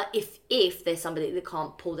 If there's somebody that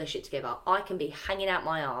can't pull their shit together, I can be hanging out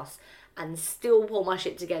my ass and still pull my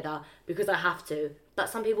shit together because I have to, but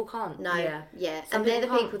some people can't. No, and they're the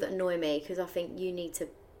people that annoy me, because I think you need to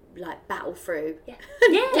battle through.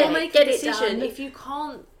 Or make a decision. If you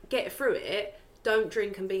can't get through it, don't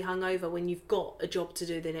drink and be hungover when you've got a job to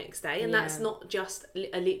do the next day. And that's not just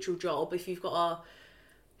a literal job. If you've got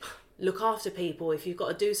to look after people, if you've got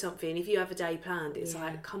to do something, if you have a day planned, it's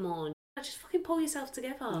like, come on, just fucking pull yourself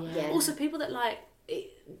together. Also, people that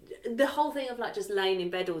the whole thing of just laying in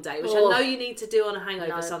bed all day, which I know you need to do on a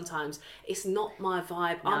hangover sometimes, it's not my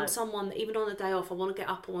vibe. I'm someone that even on a day off, I want to get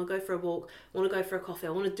up, I want to go for a walk, I want to go for a coffee,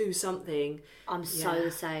 I want to do something. I'm so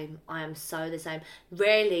the same. I am so the same.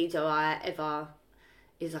 Rarely do I ever...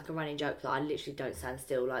 It's a running joke that I literally don't stand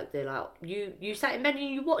still. They're like, you sat in bed and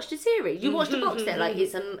you watched a series, you watched a box set.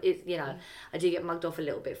 It's I do get mugged off a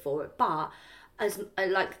little bit for it, but as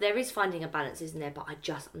there is finding a balance, isn't there? But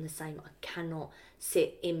I'm the same. I cannot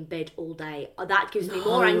sit in bed all day. That gives me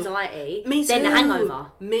more anxiety than the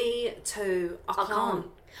hangover. Me too. I can't.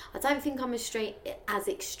 I don't think I'm as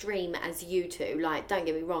extreme as you two. Don't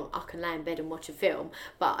get me wrong, I can lay in bed and watch a film,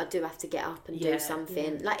 but I do have to get up and do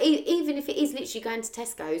something. Even if it is literally going to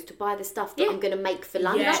Tesco's to buy the stuff that I'm going to make for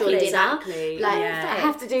lunch or dinner. Exactly. I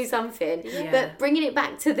have to do something. Yeah. But bringing it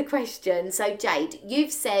back to the question, so Jade,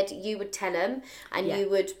 you've said you would tell them and you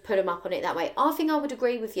would put them up on it that way. I think I would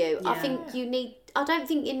agree with you. I think I don't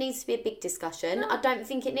think it needs to be a big discussion. No. I don't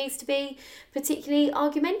think it needs to be particularly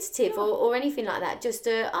argumentative or anything like that. Just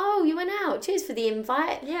you went out. Cheers for the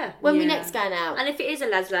invite. Yeah. When we next going out. And if it is a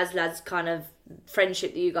lads kind of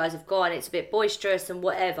friendship that you guys have got and it's a bit boisterous and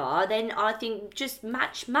whatever, then I think just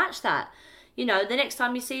match that. The next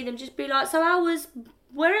time you see them, just be like, so how was,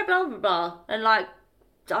 where, blah, blah, blah. And I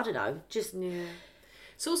don't know, just... Yeah.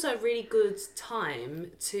 It's also a really good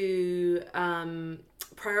time to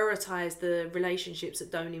prioritise the relationships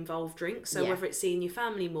that don't involve drinks. So whether it's seeing your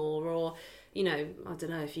family more or you know, I don't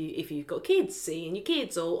know if you've got kids, seeing your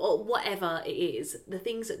kids or whatever it is, the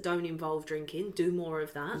things that don't involve drinking, do more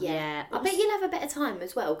of that. Yeah. I bet you'll have a better time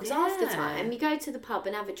as well, because half the Yeah. time you go to the pub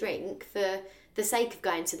and have a drink for the sake of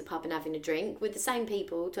going to the pub and having a drink with the same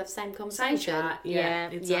people to have the same Same conversation. chat. Yeah,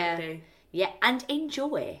 Exactly. Yeah, and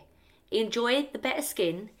enjoy the better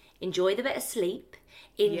skin, enjoy the better sleep,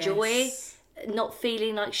 enjoy Yes. not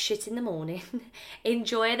feeling like shit in the morning,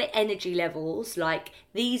 enjoy the energy levels. Like,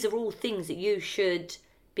 these are all things that you should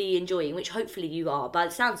be enjoying, which hopefully you are. By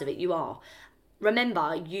the sounds of it, you are.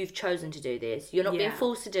 Remember, you've chosen to do this. You're not being Yeah.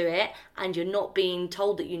 forced to do it, and you're not being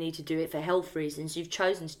told that you need to do it for health reasons. You've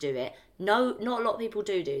chosen to do it. No, not a lot of people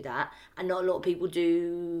do that, and not a lot of people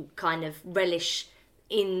do kind of relish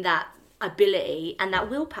in that ability and that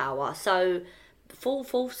willpower. So, full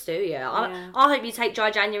force to you. Yeah. I hope you take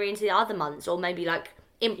Dry January into the other months, or maybe like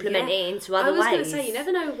implement Yeah. it into other I was ways. going to say, you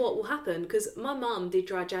never know what will happen, because my mum did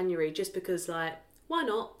Dry January just because, like, why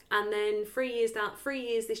not? And then 3 years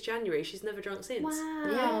this January, she's never drunk since.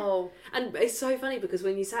 Wow. And it's so funny because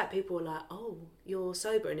when you say it, people are like, "Oh, you're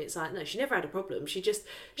sober," and it's like, no, she never had a problem. She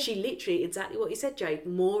literally, exactly what you said, Jade,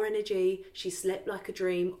 more energy. She slept like a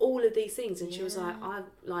dream. All of these things, and she was like,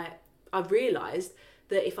 I realised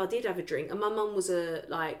that if I did have a drink, and my mum was a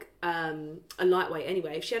lightweight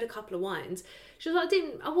anyway, if she had a couple of wines, she was like,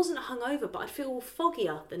 I wasn't hungover, but I'd feel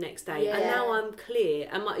foggier the next day, and Yeah. now I'm clear.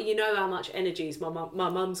 And you know how much energy my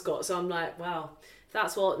mum's got, so I'm like, wow.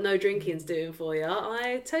 That's what no drinking's doing for you.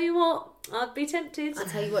 I tell you what, I'd be tempted. I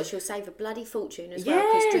tell you what, she'll save a bloody fortune as well, Yeah,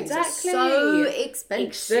 because drinks exactly. are so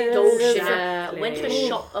expensive. Extortion. Went to a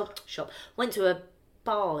Exactly. Went to a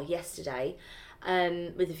bar yesterday,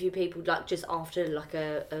 with a few people, like just after like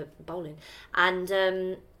a bowling, and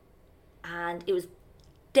it was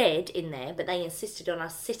dead in there, but they insisted on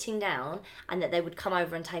us sitting down and that they would come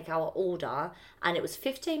over and take our order, and it was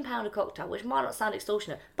 £15 a cocktail, which might not sound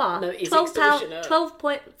extortionate, but No, it is £12, extortionate.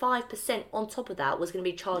 12.5% on top of that was going to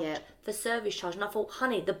be charged Yeah. for service charge. And I thought,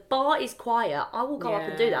 honey, the bar is quiet, I will go up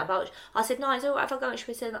and do Yeah. that. But I said, no, it's all right if I go. And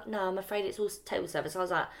she said, no, I'm afraid it's all table service. I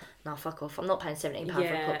was like, no, fuck off, I'm not paying £17 for a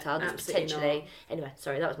Yeah, cocktail. Just absolutely potentially not. Anyway,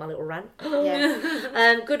 sorry, that was my little rant.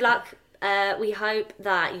 Yeah. Good luck. We hope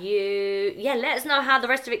that you let us know how the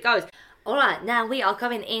rest of it goes. All right, now we are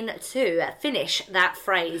going in to finish that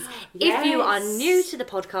phrase. If you are Yes. new to the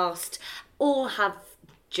podcast or have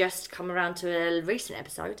just come around to a recent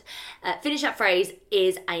episode, Finish That Phrase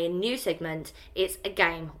is a new segment. It's a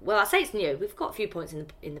game. Well, I say it's new. We've got a few points in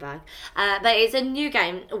the bag. But it's a new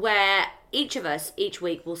game where each of us, each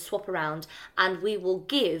week, will swap around and we will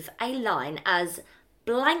give a line as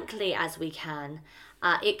blankly as we can.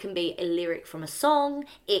 It can be a lyric from a song,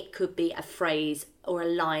 it could be a phrase or a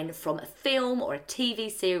line from a film or a TV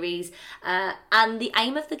series. And the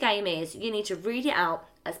aim of the game is you need to read it out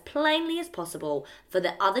as plainly as possible for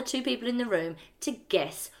the other two people in the room to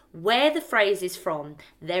guess where the phrase is from.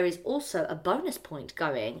 There is also a bonus point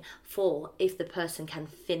going for if the person can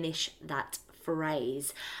finish that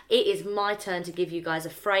phrase. It is my turn to give you guys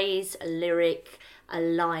a phrase, a lyric, a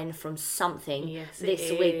line from something Yes, it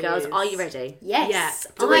this week, girls. is. Are you ready? Yes.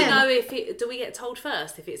 Yeah. Do we I am. know do we get told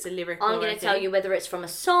first if it's a lyric or I'm going to tell you whether it's from a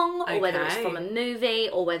song or whether it's Okay. from a movie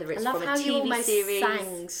or whether I it's love from how a you TV almost series.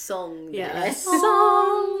 sang song Yeah. there.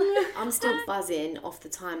 Song. I'm still buzzing off the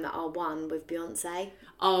time that I won with Beyonce.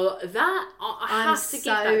 Oh, that I I'm have to give so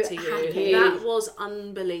that to you. happy. That was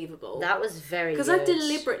unbelievable. That was very Because good. I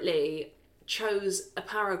deliberately chose a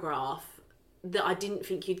paragraph that I didn't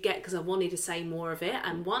think you'd get because I wanted to say more of it,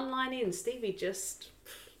 and one line in, Stevie just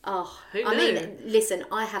Oh, Who I knew? mean, listen,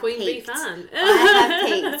 I have Queen Bee peaked. fan. I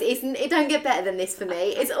have peaked. It don't get better than this for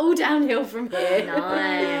me. It's all downhill from here.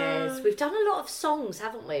 Nice. We've done a lot of songs,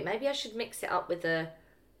 haven't we? Maybe I should mix it up with a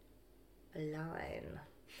line.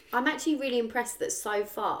 I'm actually really impressed that so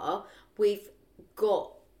far we've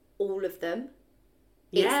got all of them.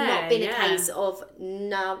 It's not been a case of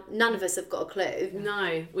none of us have got a clue.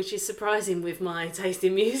 No, which is surprising with my taste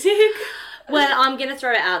in music. Well, I'm going to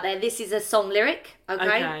throw it out there. This is a song lyric, okay?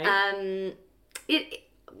 Okay.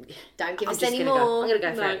 Don't give I'm us just any gonna go. more. I'm going to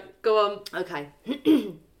go for No, it. go on.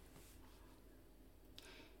 Okay.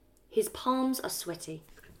 His palms are sweaty.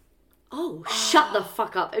 Oh, shut the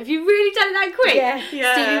fuck up. Have you really done it that quick? Yeah.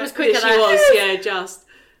 Stevie was quicker She than was, us. yeah, just.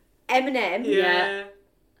 Eminem. Yeah.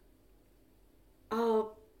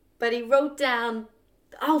 Oh, but he wrote down.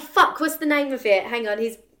 Oh fuck! What's the name of it? Hang on.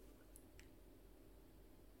 He's.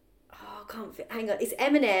 Oh, I can't. Hang on. It's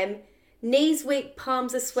Eminem. Knees weak,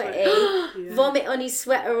 palms are sweaty. Yeah. Vomit on his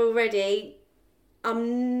sweater already.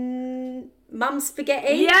 Mum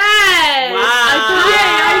spaghetti. Yes!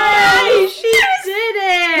 Wow. Okay, she did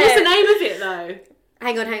it! What's the name of it though?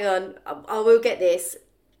 Hang on. I will get this.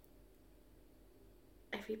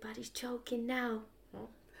 Everybody's choking now.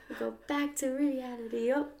 We go back to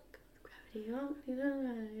reality. Up. Gravity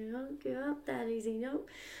up. That easy, no.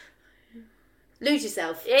 Lose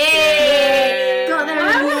yourself. Yeah! Got there.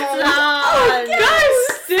 Oh,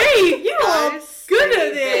 go, Steve! You are good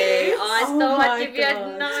at this. I thought I'd give you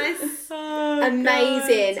a nice...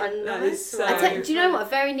 Amazing. A nice one. Do you know what? I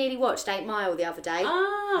very nearly watched 8 Mile the other day.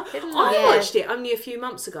 I watched it only a few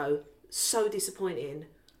months ago. So disappointing.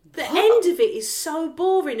 The end of it is so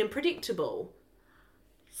boring and predictable.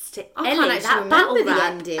 I can't actually remember the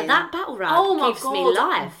ending. That battle rap gives me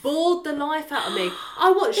life. Bored the life out of me.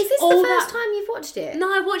 I watched. Is this the first time you've watched it?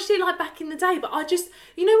 No, I watched it like back in the day, but I just,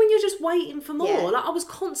 you know, when you're just waiting for more. Yeah. Like I was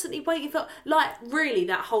constantly waiting for. Like really,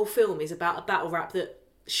 that whole film is about a battle rap that.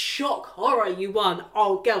 Shock horror, you won.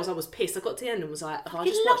 Oh, girls, I was pissed. I got to the end and was like, I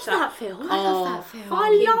just watched that film. I love that film. I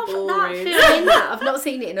love that film. I've not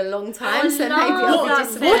seen it in a long time, so maybe I'll be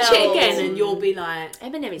disappointed. Watch it again and you'll be like,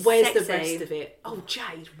 Eminem is where's sexy. the rest of it? Oh,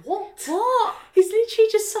 Jade, what? What? He's literally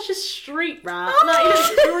just such a street rat. Oh, like, he's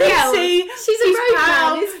greasy. She's a road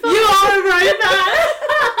proud. man. It's fine. You are a road man.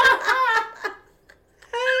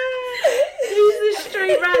 He's the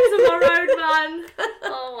street rat to my road man.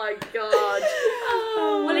 Oh my god.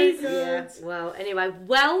 Well, he's Well, anyway,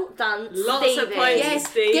 well done, Lots Stevie. of points. Yes,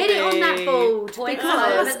 Stevie. get it on that board Points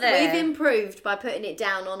because over there. we've improved by putting it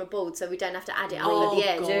down on a board, so we don't have to add it up at the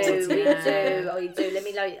end. We God. do. Oh, you do.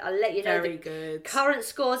 I'll let you know Very the good. current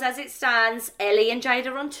scores as it stands. Ellie and Jade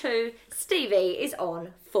are on 2. Stevie is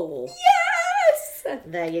on 4. Yes!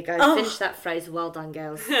 There you go. Finish that phrase. Well done,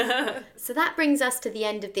 girls. So that brings us to the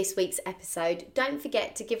end of this week's episode. Don't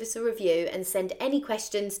forget to give us a review and send any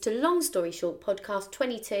questions to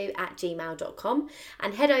longstoryshortpodcast22@gmail.com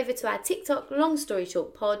and head over to our TikTok Long Story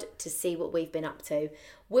Short Pod to see what we've been up to.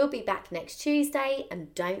 We'll be back next Tuesday,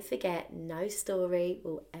 and don't forget, no story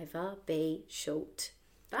will ever be short.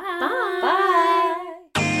 Bye. Bye.